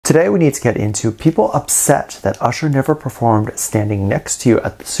Today we need to get into people upset that Usher never performed standing next to you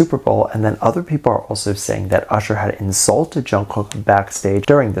at the Super Bowl, and then other people are also saying that Usher had insulted Jung Kook backstage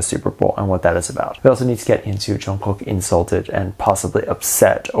during the Super Bowl and what that is about. We also need to get into Jung Kook insulted and possibly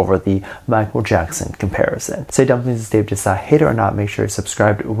upset over the Michael Jackson comparison. Say Dumplings is Dave, decide hater or not, make sure you're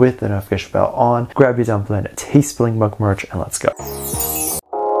subscribed with the notification bell on, grab your dumpling, taste spilling mug merch, and let's go.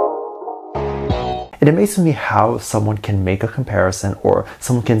 It amazes me how someone can make a comparison or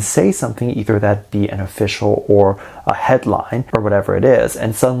someone can say something, either that be an official or a headline or whatever it is,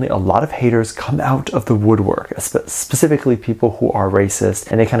 and suddenly a lot of haters come out of the woodwork, specifically people who are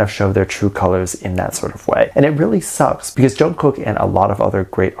racist, and they kind of show their true colors in that sort of way. And it really sucks because Jung Kook and a lot of other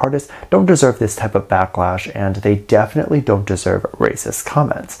great artists don't deserve this type of backlash, and they definitely don't deserve racist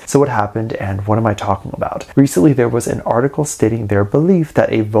comments. So what happened, and what am I talking about? Recently there was an article stating their belief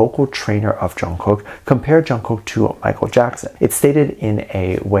that a vocal trainer of Jung Kook compared Jung Kook to Michael Jackson. It stated in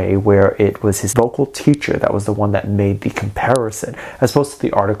a way where it was his vocal teacher that was the one that made the comparison, as opposed to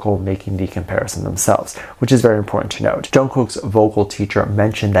the article making the comparison themselves, which is very important to note. Jung Kook's vocal teacher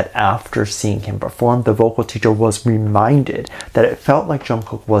mentioned that after seeing him perform, the vocal teacher was reminded that it felt like Jung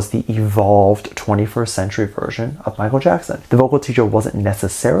Kook was the evolved 21st century version of Michael Jackson. The vocal teacher wasn't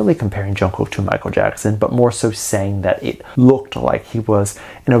necessarily comparing Jung Kook to Michael Jackson, but more so saying that it looked like he was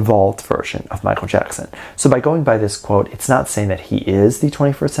an evolved version of Michael Jackson. So by going by this quote, it's not saying that he is the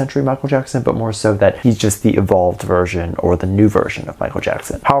 21st century Michael Jackson, but more so that he's just the evolved version or the new version of Michael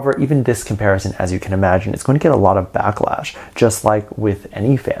Jackson. However, even this comparison, as you can imagine, is going to get a lot of backlash, just like with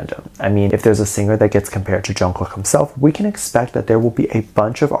any fandom. I mean, if there's a singer that gets compared to Jung Kook himself, we can expect that there will be a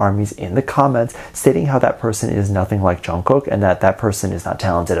bunch of armies in the comments stating how that person is nothing like Jung Kook and that that person is not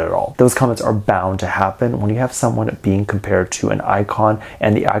talented at all. Those comments are bound to happen when you have someone being compared to an icon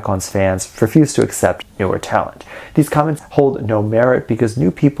and the icon's fans refuse to accept newer talent. These comments hold no merit because new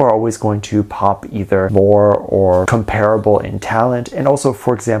people are always going to pop either more or comparable in talent. And also,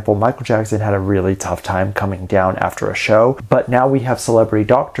 for example, Michael Jackson had a really tough time coming down after a show, but now we have celebrity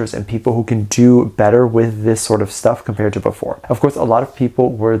doctors and people who can do better with this sort of stuff compared to before. Of course, a lot of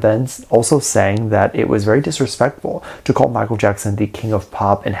people were then also saying that it was very disrespectful to call Michael Jackson the king of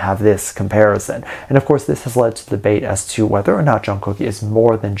pop and have this comparison. And of course, this has led to debate as to whether or not Jung Kook is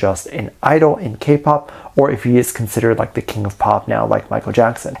more than just an idol in K-pop, or if he is considered like the king of pop now, like Michael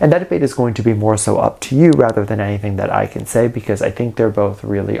Jackson. And that debate is going to be more so up to you rather than anything that I can say, because I think they're both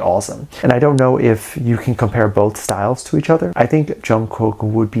really awesome. And I don't know if you can compare both styles to each other. I think Jung Kook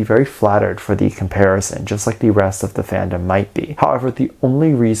would be very flattered for the comparison, just like the rest of the fandom might be. However, the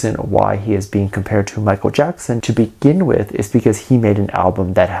only reason why he is being compared to Michael Jackson to begin with is because he made an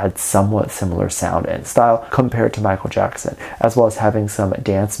album that had somewhat similar sound and style compared to Michael Jackson, as well as having some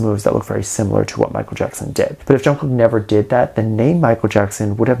dance moves that look very similar to what Michael Jackson did. But if Jung Kook never did that, the name Michael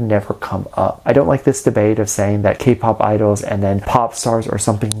Jackson would have never come up. I don't like this debate of saying that K-pop idols and then pop stars are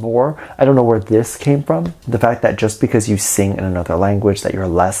something more. I don't know where this came from. The fact that just because you sing in another language that you're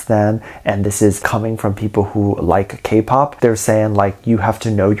less than, and this is coming from people who like K-pop, they're saying like you have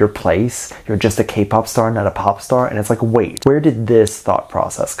to know your place. You're just a K-pop star, not a pop star. And it's like, wait, where did this thought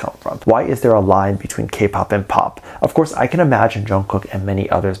process come from? Why is there a line between K-pop and pop? Of course, I can imagine Jung Kook and many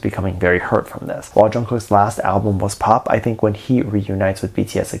others becoming very hurt from this. While Jung Kook's last album was pop, I think when he reunites with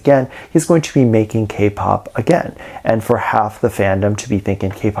BTS again, he's going to be making K-pop again. And for half the fandom to be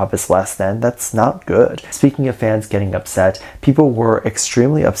thinking K-pop is less than, that's not good. Speaking of fans getting upset, people were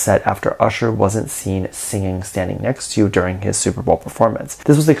extremely upset after Usher wasn't seen singing Standing Next to You during his Super Bowl performance.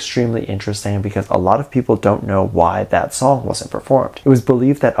 This was extremely interesting because a lot of people don't know why that song wasn't performed. It was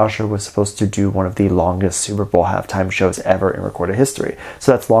believed that Usher was supposed to do one of the longest Super Bowl halftime shows ever in recorded history.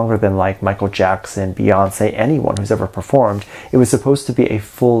 So that's longer than like Michael Jackson, Beyonce, anyone who's ever performed. It was supposed to be a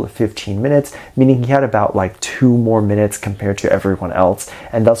full 15 minutes, meaning he had about like 2 more minutes compared to everyone else,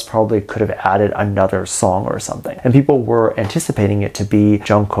 and thus probably could have added another song or something. And people were anticipating it to be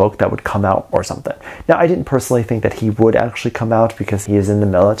Jung Kook that would come out or something. Now, I didn't personally think that he would actually come out because he is in the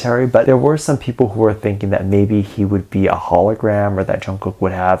military, but there were some people who were thinking that maybe he would be a hologram, or that Jung Kook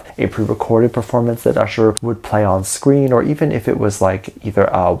would have a pre-recorded performance that Usher would play on screen, or even if it was like either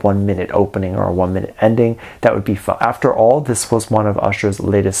a 1-minute opening or a 1-minute ending, that would be fun. After all, this was one of Usher's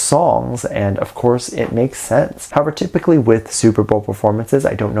latest songs, and of course it makes sense. However, typically with Super Bowl performances,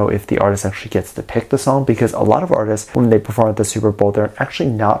 I don't know if the artist actually gets to pick the song, because a lot of artists, when they perform at the Super Bowl, they're actually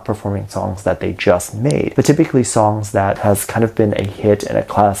not performing songs that they just made, but typically songs that has kind of been a hit and a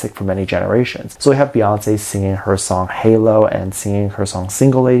classic for many generations. So we have Beyonce singing her song Halo and singing her song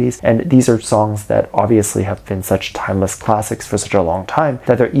Single Ladies, and these are songs that obviously have been such timeless classics for such a long time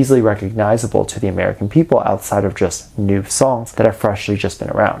that they're easily recognizable to the American American people outside of just new songs that have freshly just been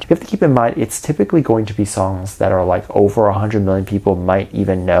around. You have to keep in mind it's typically going to be songs that are like over 100 million people might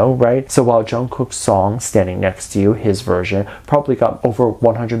even know, right? So while Jung Kook's song Standing Next to You, his version, probably got over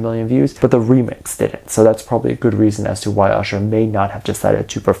 100 million views, but the remix didn't. So that's probably a good reason as to why Usher may not have decided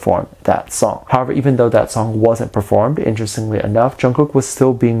to perform that song. However, even though that song wasn't performed, interestingly enough, Jung Kook was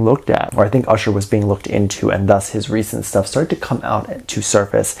still being looked at, or I think Usher was being looked into, and thus his recent stuff started to come out to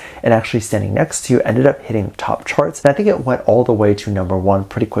surface, and actually Standing Next to You ended up hitting the top charts, and I think it went all the way to #1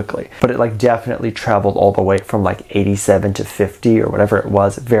 pretty quickly, but it like definitely traveled all the way from like 87 to 50 or whatever it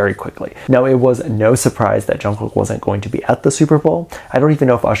was very quickly. Now, it was no surprise that Jung Kook wasn't going to be at the Super Bowl. I don't even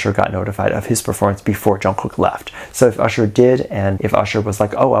know if Usher got notified of his performance before Jung Kook left. So if Usher did, and if Usher was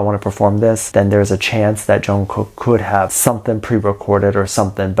like, oh, I want to perform this, then there's a chance that Jung Kook could have something pre-recorded or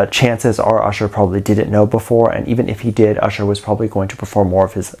something, but chances are Usher probably didn't know before, and even if he did, Usher was probably going to perform more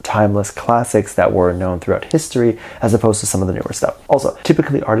of his timeless classics that were known throughout history as opposed to some of the newer stuff. Also,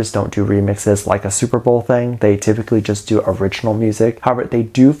 typically artists don't do remixes like a Super Bowl thing. They typically just do original music. However, they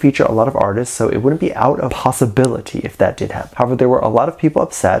do feature a lot of artists, so it wouldn't be out of possibility if that did happen. However, there were a lot of people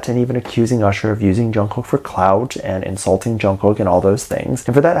upset and even accusing Usher of using Jung Kook for clout and insulting Jung Kook and all those things.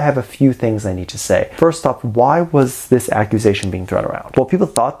 And for that, I have a few things I need to say. First off, why was this accusation being thrown around? Well, people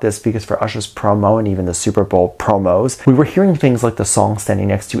thought this because for Usher's promo and even the Super Bowl promos, we were hearing things like the song Standing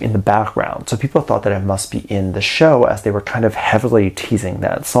Next to You in the background. So people thought that it must be in the show as they were kind of heavily teasing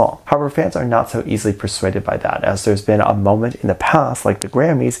that song. However, fans are not so easily persuaded by that, as there's been a moment in the past, like the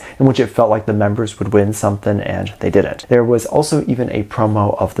Grammys, in which it felt like the members would win something and they didn't. There was also even a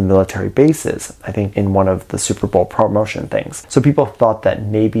promo of the military bases, I think in one of the Super Bowl promotion things. So people thought that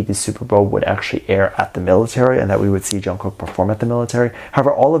maybe the Super Bowl would actually air at the military and that we would see Jung Kook perform at the military.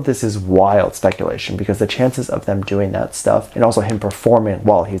 However, all of this is wild speculation because the chances of them doing that stuff and also him performing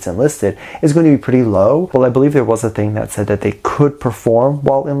while he's enlisted is going to be pretty low. Well, I believe there was a thing that said that they could perform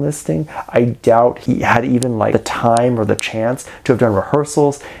while enlisting. I doubt he had even like the time or the chance to have done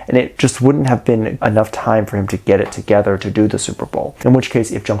rehearsals, and it just wouldn't have been enough time for him to get it together to do the Super Bowl. In which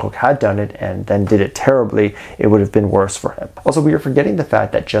case, if Jung Kook had done it and then did it terribly, it would have been worse for him. Also, we are forgetting the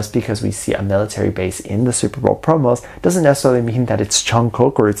fact that just because we see a military base in the Super Bowl promos doesn't necessarily mean that it's Jung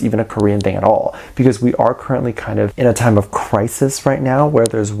Kook or it's even a Korean thing at all, because we are currently kind of in a time of crisis right now where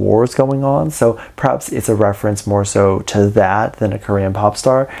there's wars going on, so perhaps it's a reference more so to that than a Korean pop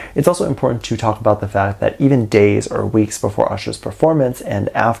star. It's also important to talk about the fact that even days or weeks before Usher's performance and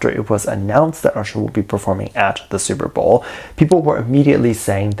after it was announced that Usher will be performing at the Super Bowl, people were immediately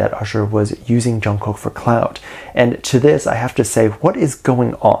saying that Usher was using Jung Kook for clout. And to this, I have to say, what is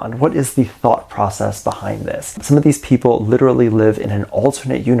going on? What is the thought process behind this? Some of these people literally live in an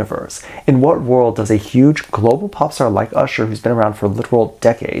alternate universe. In what world does a huge global pop star like Usher, who's been around for literal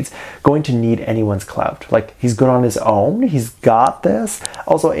decades, going to need anyone's clout? Like, he's good on his own? He's got this?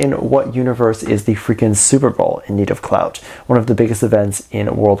 Also, in what universe is the freaking Super Bowl in need of clout? One of the biggest events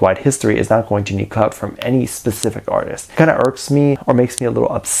in worldwide history is not going to need clout from any specific artist. It kind of irks me or makes me a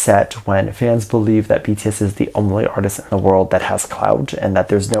little upset when fans believe that BTS is the only artist in the world that has clout and that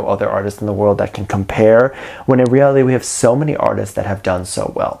there's no other artist in the world that can compare, when in reality we have so many artists that have done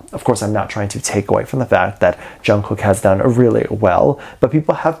so well. Of course, I'm not trying to take away from the fact that Jung Kook has done really well, but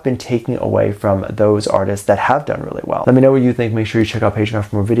people have been taking away from those artists that have done really well. Let me know what you think. Make sure you check out Patreon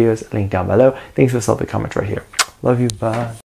for more videos. Link down below. Thanks for the comment right here. Love you. Bye.